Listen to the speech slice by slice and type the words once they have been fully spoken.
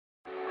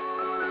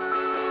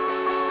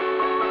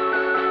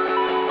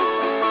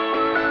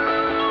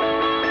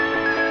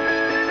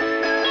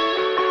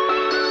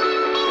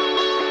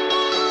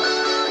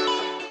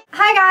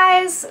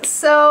guys,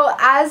 so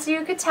as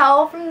you could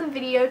tell from the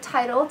video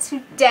title,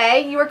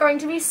 today you are going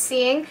to be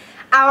seeing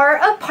our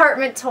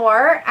apartment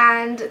tour,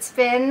 and it's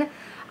been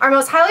our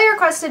most highly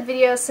requested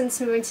video since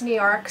moving to New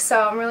York,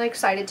 so I'm really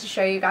excited to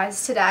show you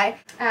guys today.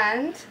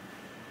 And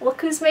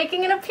look who's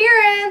making an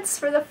appearance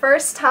for the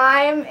first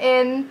time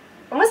in...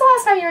 When was the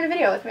last time you were in a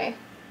video with me?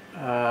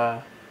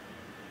 Well,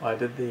 I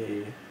did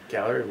the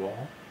gallery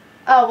wall.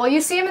 Oh, well, you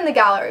see him in the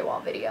gallery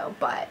wall video,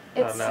 but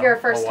it's your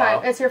first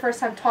time. Wow. It's your first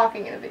time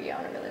talking in a video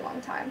in a really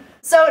long time.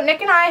 So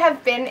Nick and I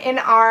have been in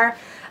our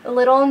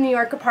little New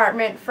York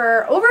apartment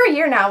for over a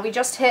year now. We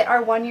just hit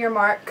our 1-year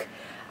mark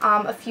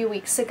a few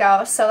weeks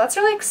ago, so that's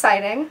really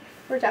exciting.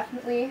 We're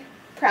definitely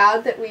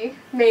proud that we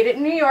made it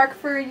in New York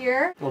for a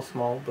year. A little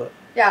small, but...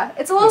 Yeah,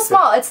 it's a little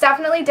small. It's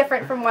definitely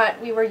different from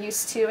what we were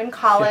used to in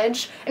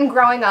college and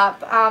growing up.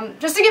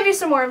 Just to give you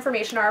some more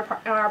information on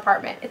our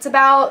apartment, it's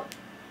about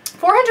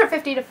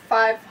 450 to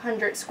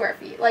 500 square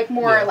feet, like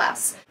more or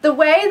less. The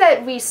way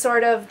that we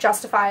sort of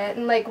justify it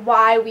and like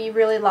why we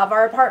really love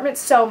our apartment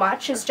so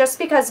much is just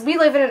because we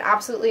live in an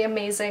absolutely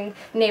amazing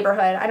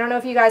neighborhood. I don't know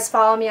if you guys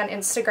follow me on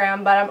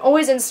Instagram, but I'm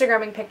always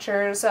Instagramming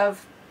pictures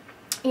of,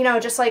 you know,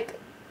 just like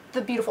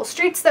the beautiful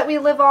streets that we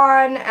live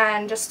on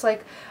and just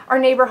like our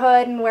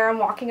neighborhood and where I'm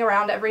walking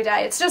around every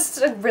day. It's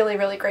just a really,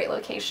 really great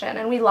location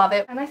and we love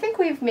it. And I think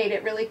we've made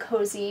it really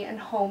cozy and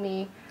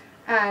homey,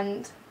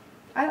 and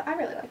I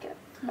really like it.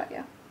 But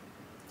yeah.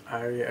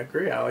 I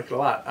agree. I like it a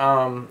lot.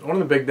 One of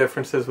the big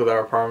differences with our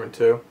apartment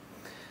too,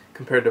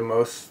 compared to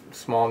most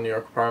small New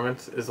York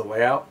apartments, is the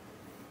layout.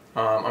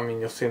 I mean,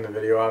 you'll see in the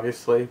video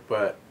obviously,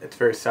 but it's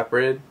very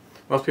separated.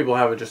 Most people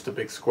have just a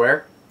big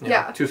square. You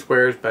know, 2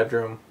 squares,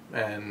 bedroom,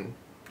 and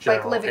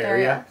general like living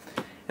area.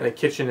 And the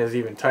kitchen is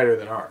even tighter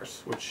than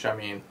ours, which, I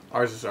mean,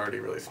 ours is already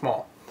really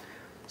small.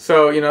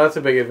 So, you know, that's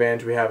a big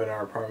advantage we have in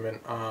our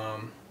apartment,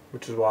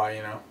 which is why,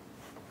 you know,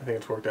 I think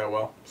it's worked out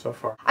well so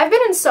far. I've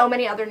been in so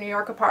many other New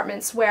York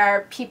apartments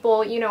where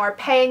people, you know, are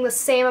paying the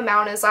same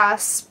amount as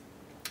us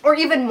or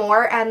even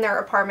more, and their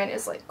apartment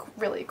is like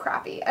really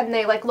crappy, and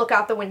they like look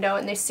out the window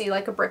and they see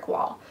like a brick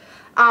wall,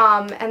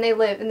 and they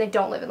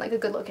don't live in like a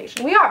good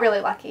location. We got really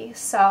lucky,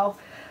 so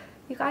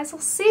you guys will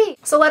see.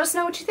 So let us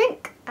know what you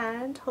think,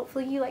 and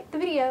hopefully you like the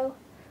video.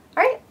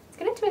 Alright, let's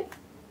get into it.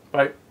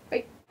 Bye.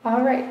 Bye.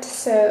 Alright,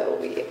 so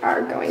we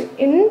are going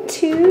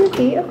into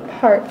the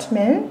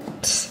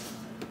apartment.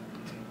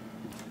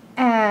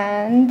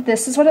 And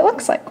this is what it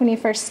looks like when you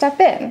first step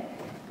in.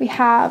 We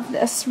have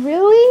this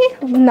really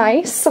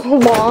nice,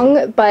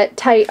 long but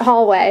tight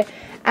hallway.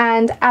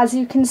 And as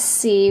you can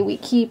see, we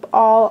keep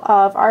all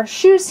of our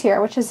shoes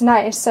here, which is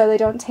nice, so they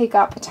don't take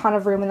up a ton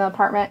of room in the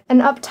apartment.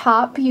 And up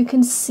top, you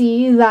can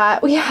see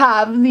that we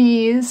have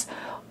these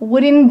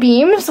wooden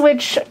beams,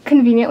 which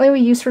conveniently we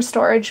use for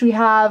storage. We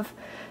have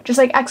just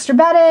like extra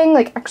bedding,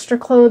 like extra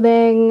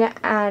clothing,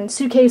 and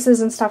suitcases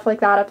and stuff like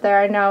that up there.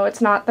 I know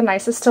it's not the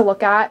nicest to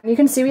look at. You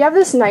can see we have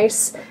this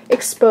nice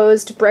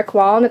exposed brick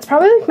wall, and it's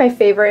probably like my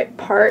favorite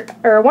part,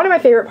 or one of my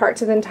favorite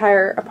parts of the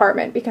entire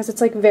apartment, because it's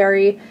like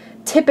very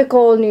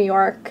typical New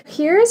York.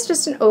 Here's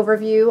just an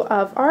overview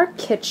of our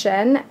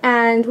kitchen,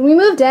 and when we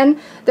moved in,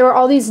 there were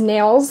all these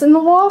nails in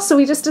the wall, so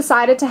we just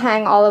decided to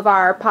hang all of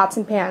our pots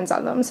and pans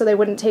on them so they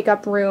wouldn't take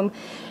up room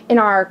in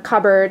our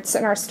cupboards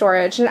and our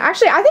storage. And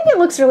actually, I think it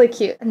looks really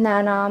cute. And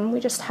then we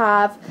just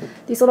have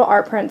these little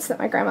art prints that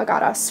my grandma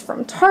got us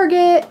from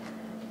Target,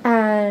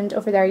 and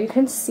over there you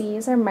can see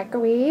is our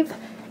microwave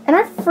and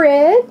our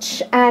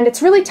fridge, and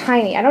it's really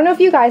tiny. I don't know if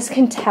you guys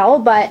can tell,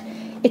 but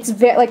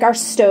it's like our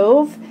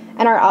stove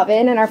and our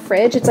oven and our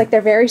fridge, it's like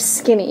they're very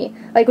skinny.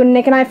 Like when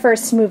Nick and I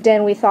first moved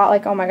in, we thought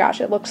like, oh my gosh,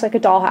 it looks like a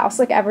dollhouse.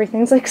 Like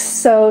everything's like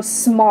so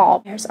small.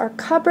 There's our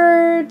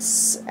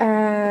cupboards,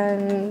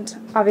 and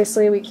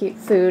obviously we keep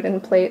food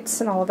and plates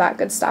and all of that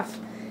good stuff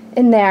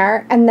in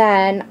there. And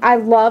then I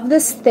love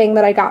this thing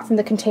that I got from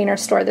the Container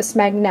Store, this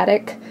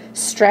magnetic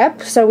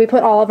strip. So we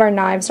put all of our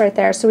knives right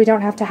there so we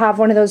don't have to have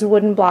one of those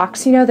wooden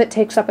blocks, you know, that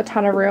takes up a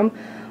ton of room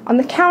on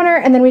the counter.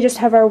 And then we just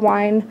have our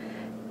wine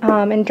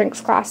and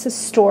drinks glasses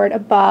stored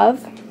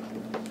above.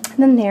 And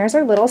then there's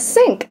our little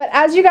sink. But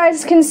as you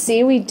guys can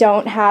see, we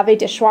don't have a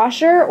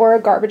dishwasher or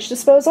a garbage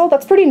disposal.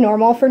 That's pretty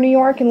normal for New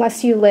York.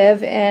 Unless you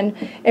live in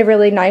a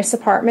really nice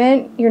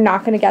apartment, you're not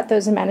going to get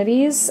those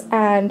amenities,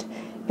 and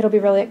it'll be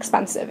really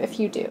expensive if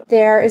you do.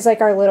 There is like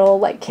our little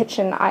like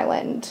kitchen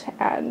island,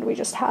 and we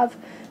just have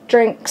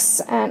drinks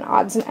and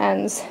odds and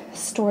ends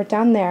stored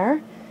down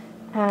there.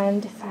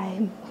 And if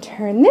I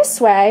turn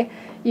this way,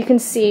 you can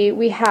see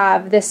we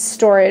have this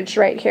storage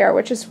right here,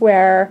 which is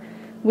where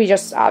we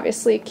just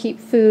obviously keep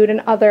food and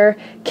other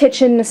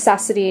kitchen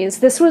necessities.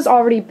 This was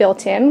already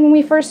built in when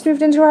we first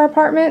moved into our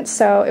apartment,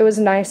 so it was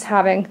nice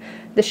having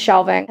the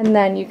shelving. And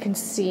then you can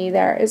see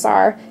there is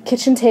our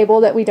kitchen table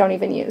that we don't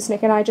even use.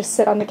 Nick and I just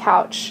sit on the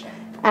couch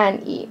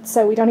and eat,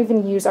 so we don't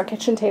even use our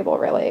kitchen table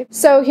really.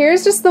 So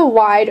here's just the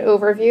wide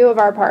overview of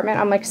our apartment.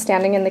 I'm like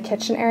standing in the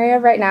kitchen area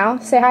right now.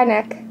 Say hi,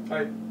 Nick.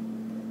 Hi.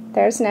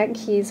 There's Nick.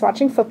 He's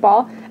watching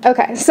football.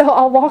 Okay, so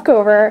I'll walk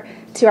over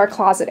to our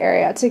closet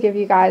area to give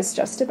you guys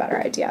just a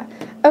better idea.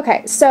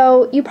 Okay,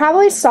 so you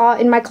probably saw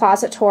in my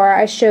closet tour,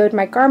 I showed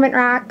my garment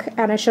rack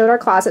and I showed our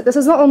closet. This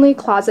is the only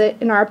closet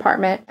in our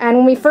apartment. And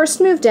when we first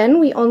moved in,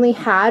 we only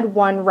had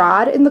one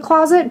rod in the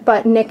closet,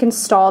 but Nick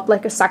installed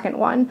like a second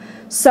one.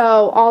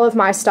 So all of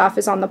my stuff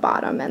is on the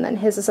bottom and then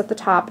his is at the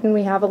top, and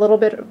we have a little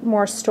bit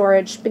more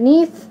storage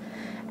beneath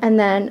and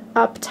then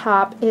up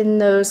top in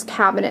those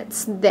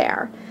cabinets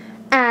there.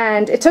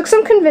 And it took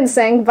some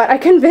convincing, but I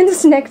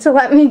convinced Nick to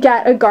let me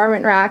get a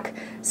garment rack.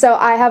 So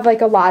I have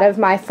like a lot of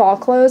my fall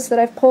clothes that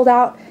I've pulled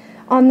out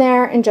on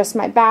there and just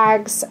my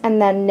bags,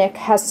 and then Nick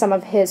has some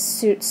of his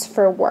suits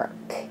for work.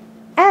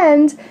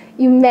 And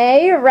you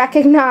may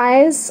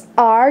recognize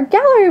our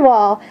gallery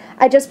wall.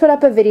 I just put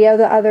up a video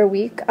the other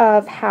week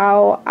of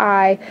how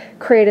I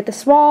created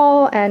this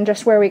wall and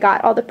just where we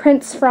got all the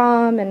prints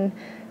from, and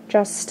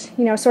just,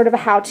 you know, sort of a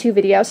how-to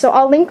video. So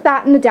I'll link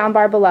that in the down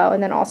bar below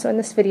and then also in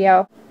this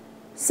video.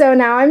 So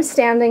now I'm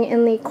standing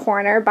in the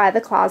corner by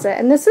the closet,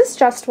 and this is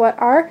just what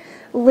our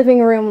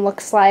living room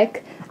looks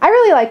like. I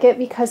really like it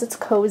because it's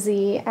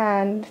cozy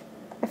and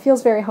it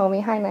feels very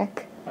homey. Hi,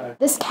 Nick. Hi.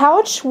 This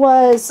couch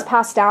was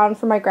passed down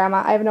from my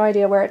grandma. I have no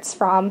idea where it's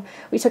from.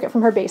 We took it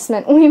from her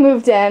basement when we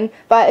moved in,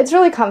 but it's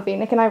really comfy.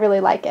 Nick and I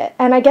really like it.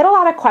 And I get a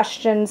lot of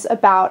questions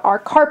about our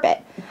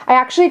carpet. I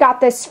actually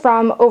got this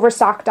from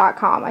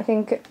overstock.com. I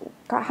think,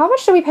 God, how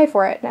much did we pay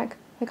for it, Nick?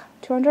 Like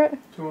 200?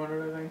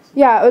 200, I think.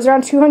 Yeah, it was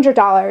around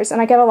 $200,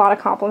 and I get a lot of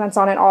compliments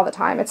on it all the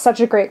time. It's such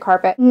a great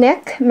carpet.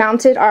 Nick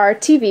mounted our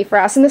TV for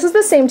us, and this is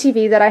the same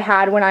TV that I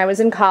had when I was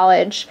in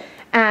college,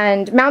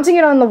 and mounting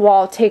it on the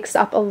wall takes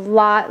up a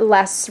lot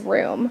less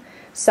room.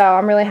 So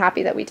I'm really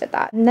happy that we did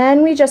that. And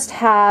then we just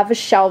have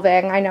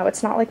shelving. I know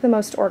it's not like the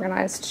most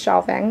organized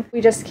shelving.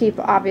 We just keep,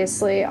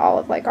 obviously, all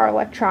of like our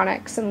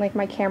electronics and like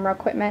my camera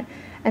equipment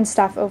and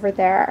stuff over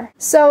there.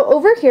 So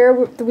over here,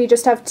 we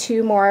just have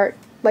two more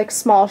like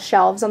small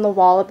shelves on the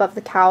wall above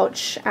the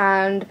couch,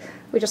 and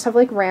we just have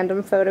like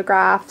random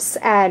photographs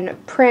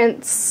and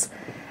prints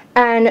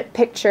and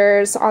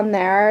pictures on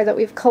there that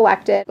we've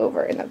collected.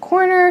 Over in the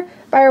corner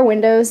by our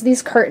windows,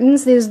 these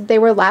curtains, they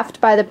were left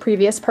by the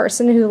previous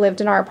person who lived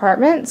in our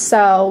apartment,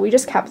 so we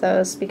just kept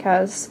those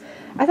because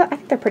I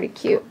think they're pretty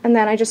cute. And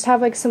then I just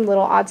have like some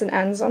little odds and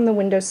ends on the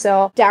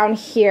windowsill. Down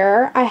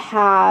here I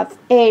have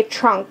a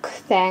trunk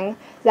thing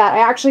that I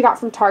actually got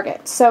from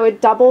Target. So it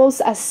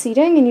doubles as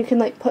seating and you can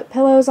like put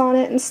pillows on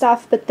it and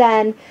stuff, but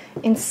then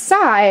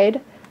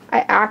inside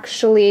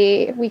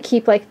we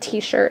keep like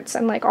t-shirts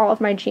and like all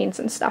of my jeans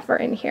and stuff are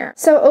in here.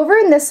 So over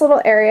in this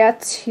little area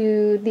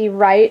to the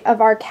right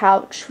of our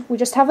couch, we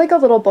just have like a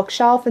little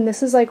bookshelf, and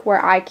this is like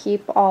where I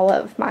keep all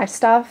of my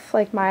stuff,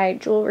 like my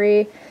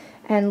jewelry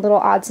and little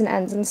odds and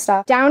ends and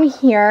stuff. Down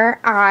here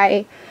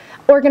I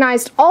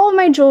organized all of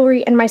my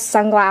jewelry and my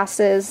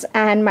sunglasses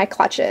and my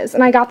clutches,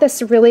 and I got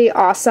this really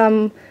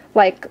awesome,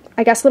 like,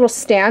 I guess little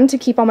stand to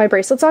keep all my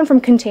bracelets on from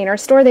Container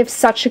Store. They have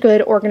such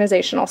good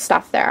organizational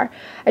stuff there.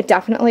 I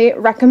definitely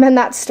recommend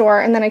that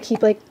store. And then I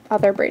keep like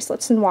other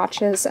bracelets and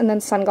watches and then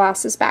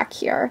sunglasses back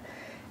here.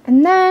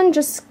 And then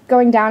just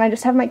going down, I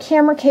just have my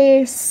camera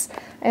case.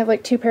 I have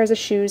like 2 pairs of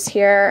shoes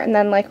here, and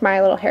then like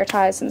my little hair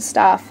ties and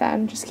stuff,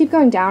 and just keep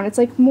going down. It's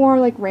like more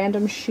like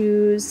random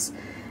shoes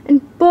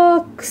and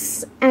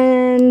books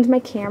and my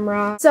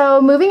camera.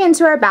 So moving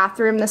into our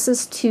bathroom, this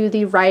is to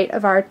the right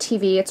of our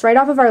TV. It's right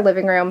off of our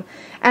living room,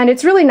 and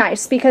it's really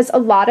nice because a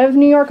lot of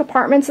New York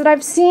apartments that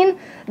I've seen,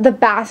 the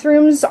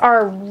bathrooms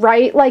are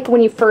right like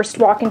when you first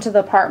walk into the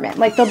apartment.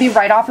 Like they'll be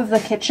right off of the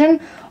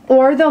kitchen,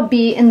 or they'll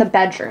be in the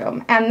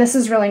bedroom. And this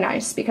is really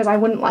nice because I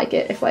wouldn't like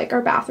it if like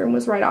our bathroom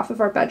was right off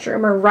of our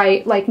bedroom or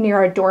right like near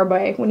our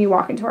doorway when you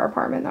walk into our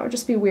apartment. That would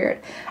just be weird.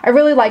 I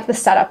really like the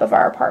setup of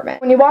our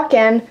apartment. When you walk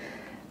in,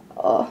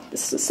 oh,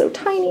 this is so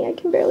tiny, I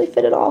can barely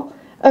fit it all.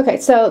 Okay,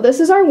 so this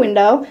is our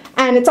window,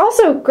 and it's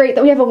also great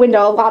that we have a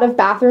window. A lot of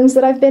bathrooms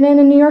that I've been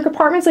in New York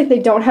apartments, like they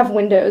don't have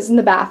windows in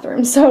the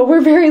bathroom, so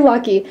we're very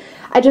lucky.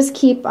 I just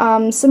keep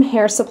some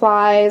hair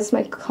supplies,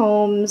 my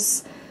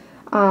combs,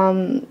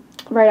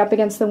 right up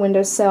against the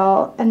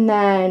windowsill, and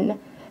then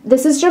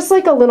this is just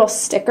like a little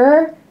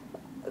sticker,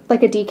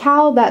 like a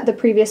decal that the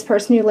previous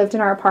person who lived in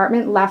our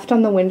apartment left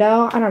on the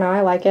window. I don't know,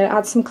 I like it.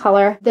 Adds some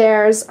color.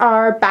 There's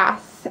our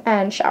bath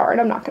and shower,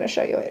 and I'm not going to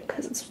show you it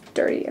because it's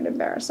dirty and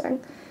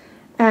embarrassing.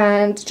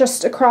 And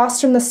just across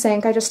from the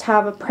sink, I just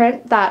have a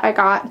print that I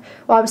got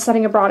while I was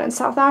studying abroad in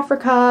South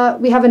Africa.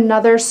 We have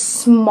another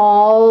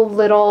small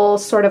little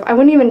sort of, I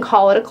wouldn't even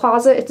call it a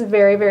closet. It's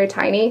very, very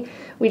tiny.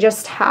 We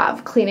just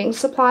have cleaning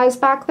supplies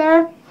back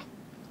there.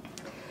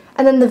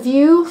 And then the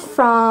view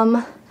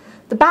from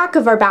the back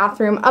of our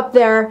bathroom, up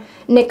there,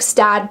 Nick's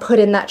dad put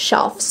in that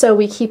shelf, so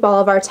we keep all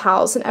of our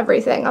towels and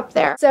everything up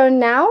there. So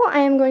now I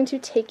am going to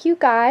take you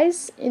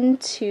guys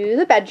into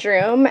the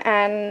bedroom,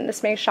 and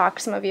this may shock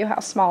some of you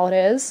how small it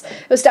is.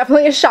 It was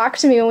definitely a shock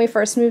to me when we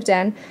first moved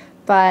in,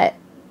 but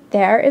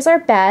there is our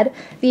bed.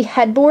 The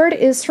headboard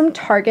is from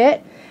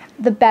Target.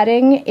 The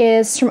bedding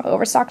is from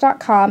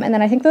overstock.com, and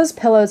then I think those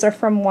pillows are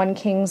from One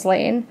Kings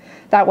Lane,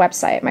 that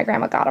website. My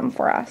grandma got them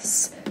for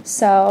us.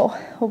 So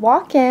we'll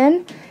walk in.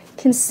 You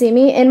can see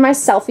me in my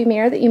selfie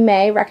mirror that you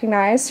may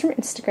recognize from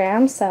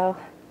Instagram. So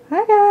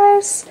hi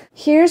guys.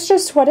 Here's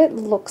just what it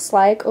looks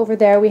like. Over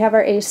there we have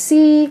our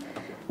AC,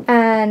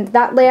 and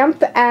that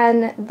lamp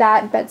and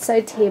that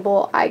bedside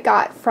table I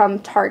got from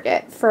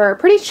Target for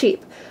pretty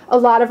cheap. A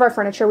lot of our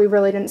furniture we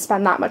really didn't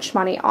spend that much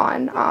money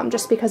on,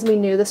 just because we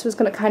knew this was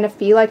going to kind of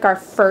be like our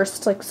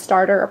first like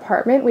starter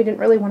apartment. We didn't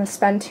really want to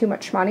spend too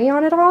much money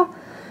on it all.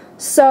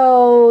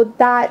 So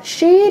that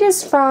shade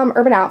is from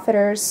Urban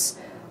Outfitters.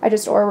 I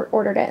just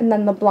ordered it, and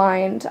then the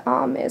blind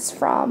is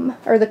from,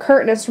 or the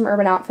curtain is from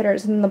Urban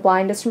Outfitters, and then the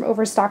blind is from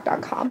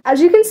overstock.com. As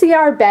you can see,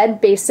 our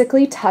bed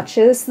basically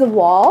touches the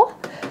wall.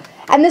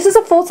 And this is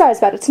a full-size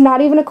bed. It's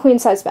not even a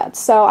queen-size bed,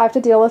 so I have to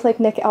deal with, like,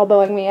 Nick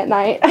elbowing me at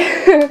night.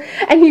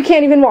 And you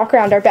can't even walk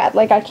around our bed.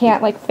 Like, I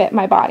can't, like, fit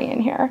my body in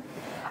here.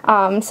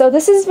 So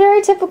this is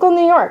very typical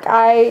New York.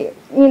 I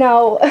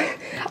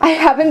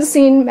haven't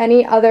seen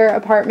many other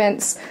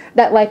apartments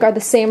that, like, are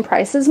the same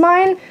price as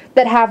mine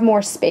that have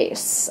more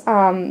space.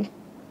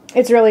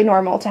 It's really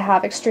normal to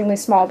have extremely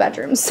small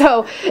bedrooms.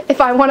 So if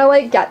I want to,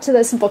 like, get to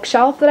this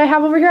bookshelf that I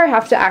have over here, I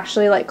have to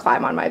actually, like,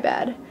 climb on my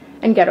bed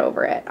and get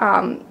over it.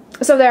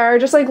 So there are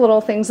just like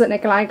little things that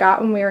Nick and I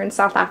got when we were in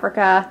South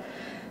Africa.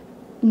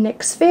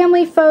 Nick's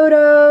family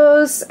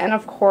photos, and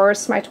of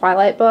course my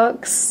Twilight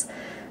books,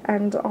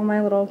 and all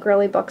my little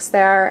girly books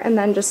there, and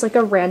then just like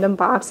a random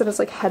box that has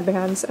like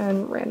headbands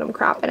and random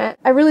crap in it.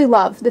 I really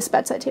love this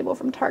bedside table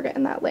from Target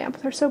and that lamp.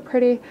 They're so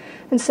pretty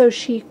and so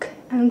chic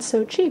and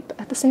so cheap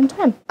at the same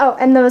time. Oh,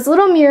 and those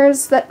little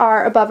mirrors that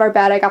are above our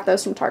bed, I got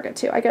those from Target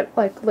too. I get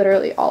like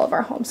literally all of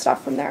our home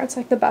stuff from there. It's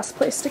like the best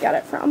place to get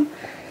it from.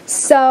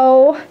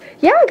 So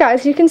yeah,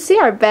 guys, you can see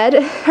our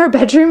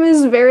bedroom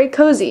is very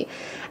cozy.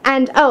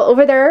 And oh,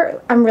 over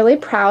there, I'm really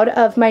proud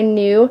of my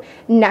new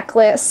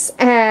necklace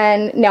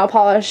and nail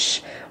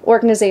polish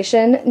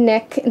organization.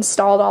 Nick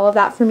installed all of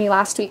that for me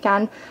last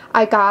weekend.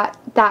 I got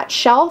that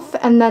shelf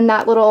and then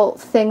that little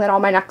thing that all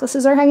my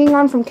necklaces are hanging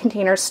on from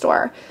Container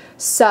Store.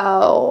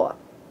 So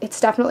it's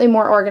definitely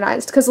more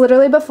organized, because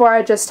literally before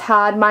I just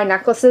had my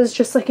necklaces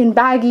just like in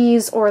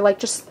baggies or like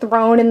just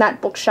thrown in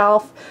that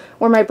bookshelf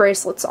where my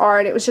bracelets are,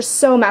 and it was just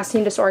so messy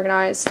and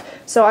disorganized.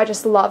 So I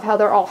just love how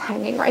they're all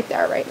hanging right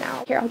there right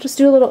now. Here, I'll just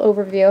do a little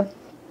overview.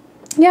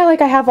 Yeah,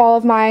 like I have all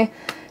of my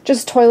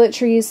just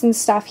toiletries and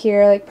stuff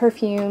here, like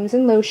perfumes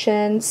and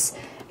lotions.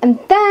 And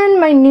then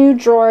my new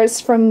drawers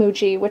from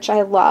Muji, which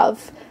I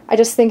love. I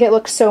just think it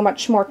looks so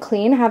much more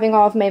clean having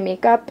all of my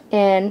makeup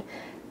in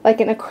like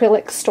an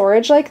acrylic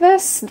storage like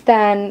this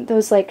than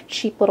those like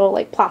cheap little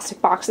like plastic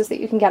boxes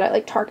that you can get at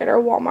like Target or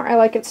Walmart. I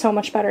like it so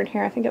much better in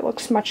here. I think it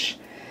looks much,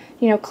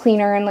 you know,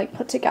 cleaner and like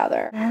put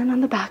together. And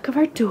on the back of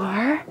our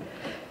door,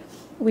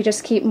 we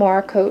just keep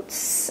more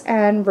coats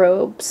and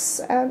robes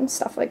and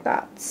stuff like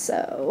that.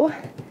 So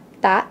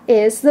that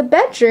is the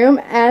bedroom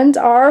and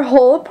our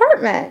whole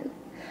apartment.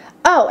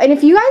 Oh, and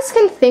if you guys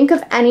can think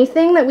of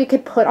anything that we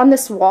could put on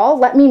this wall,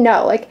 let me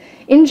know. Like,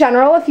 in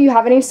general, if you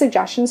have any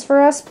suggestions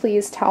for us,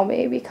 please tell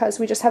me, because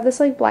we just have this,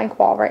 like, blank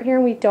wall right here,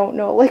 and we don't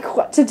know, like,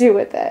 what to do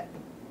with it.